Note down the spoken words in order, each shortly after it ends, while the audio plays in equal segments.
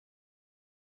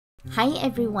Hi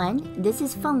everyone, this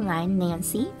is Fenglan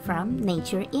Nancy from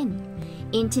Nature In.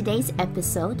 In today's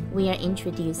episode, we are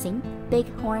introducing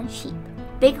Bighorn Sheep.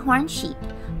 Bighorn Sheep,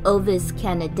 Ovis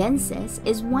canadensis,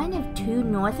 is one of two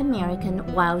North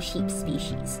American wild sheep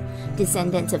species,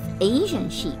 descendants of Asian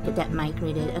sheep that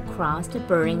migrated across the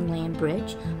Bering Land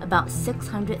Bridge about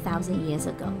 600,000 years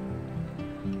ago.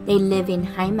 They live in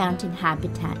high mountain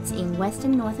habitats in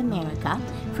western North America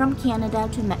from Canada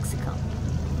to Mexico.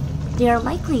 There are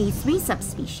likely three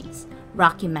subspecies: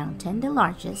 Rocky Mountain, the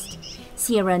largest,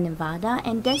 Sierra Nevada,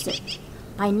 and desert.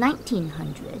 By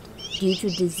 1900, due to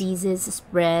diseases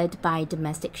spread by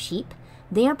domestic sheep,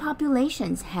 their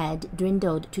populations had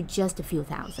dwindled to just a few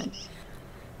thousand.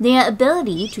 Their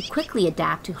ability to quickly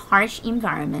adapt to harsh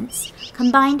environments,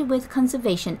 combined with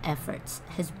conservation efforts,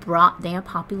 has brought their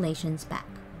populations back.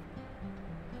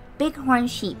 Bighorn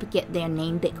sheep get their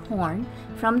name Bighorn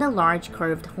from the large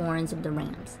curved horns of the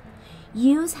rams.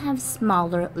 Ewes have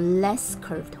smaller, less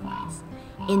curved horns.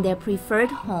 In their preferred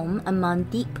home among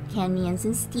deep canyons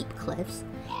and steep cliffs,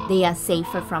 they are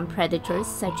safer from predators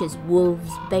such as wolves,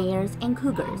 bears, and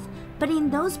cougars, but in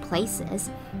those places,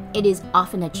 it is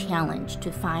often a challenge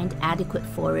to find adequate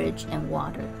forage and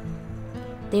water.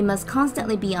 They must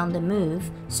constantly be on the move,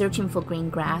 searching for green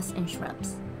grass and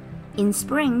shrubs. In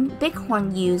spring,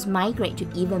 bighorn ewes migrate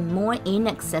to even more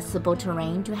inaccessible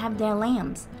terrain to have their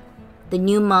lambs. The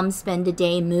new moms spend the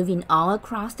day moving all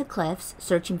across the cliffs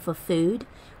searching for food,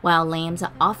 while lambs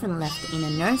are often left in a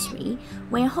nursery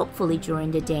where hopefully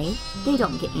during the day they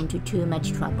don't get into too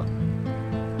much trouble.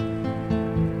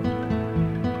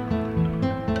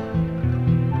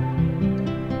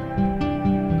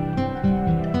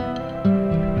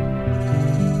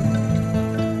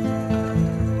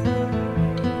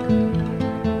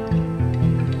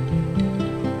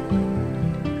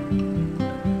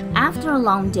 After a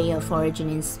long day of foraging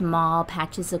in small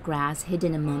patches of grass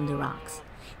hidden among the rocks,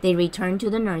 they return to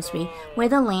the nursery where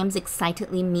the lambs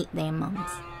excitedly meet their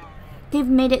moms. They've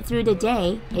made it through the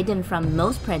day, hidden from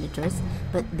most predators,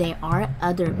 but there are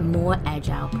other more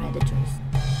agile predators.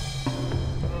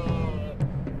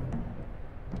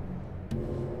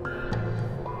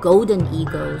 Golden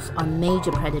eagles are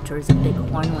major predators of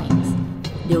bighorn lambs.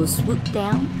 They'll swoop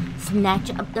down,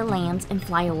 snatch up the lambs, and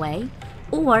fly away,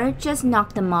 or just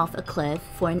knock them off a cliff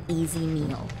for an easy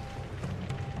meal.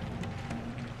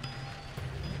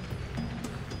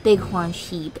 Bighorn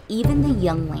sheep, even the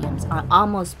young lambs, are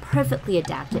almost perfectly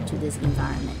adapted to this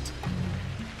environment.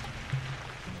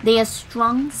 Their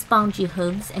strong, spongy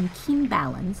hooves and keen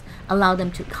balance allow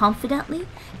them to confidently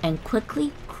and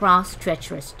quickly cross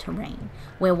treacherous terrain,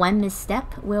 where one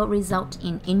misstep will result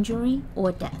in injury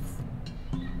or death.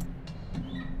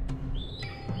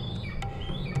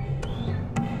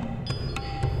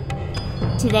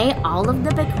 Today, all of the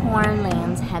bighorn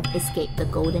lambs have escaped the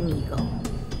golden eagle.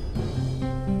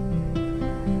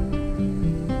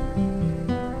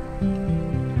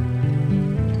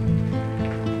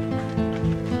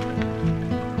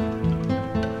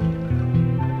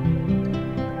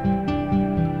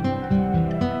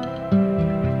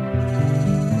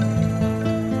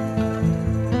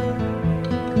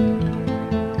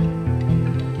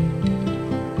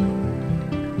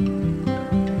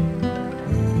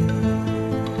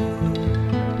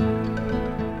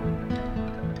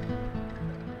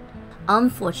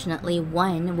 Unfortunately,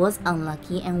 one was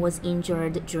unlucky and was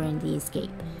injured during the escape.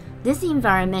 This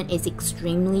environment is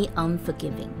extremely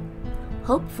unforgiving.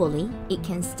 Hopefully, it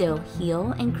can still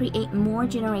heal and create more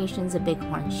generations of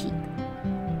bighorn sheep.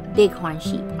 Bighorn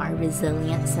sheep are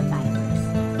resilient survivors.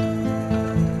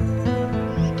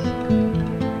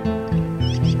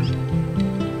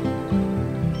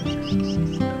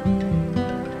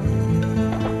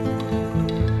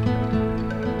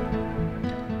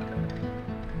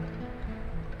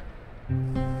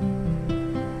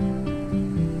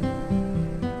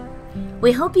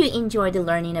 We hope you enjoyed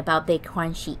learning about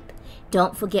bighorn sheep.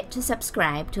 Don't forget to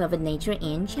subscribe to our Nature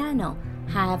In channel.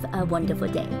 Have a wonderful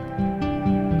day.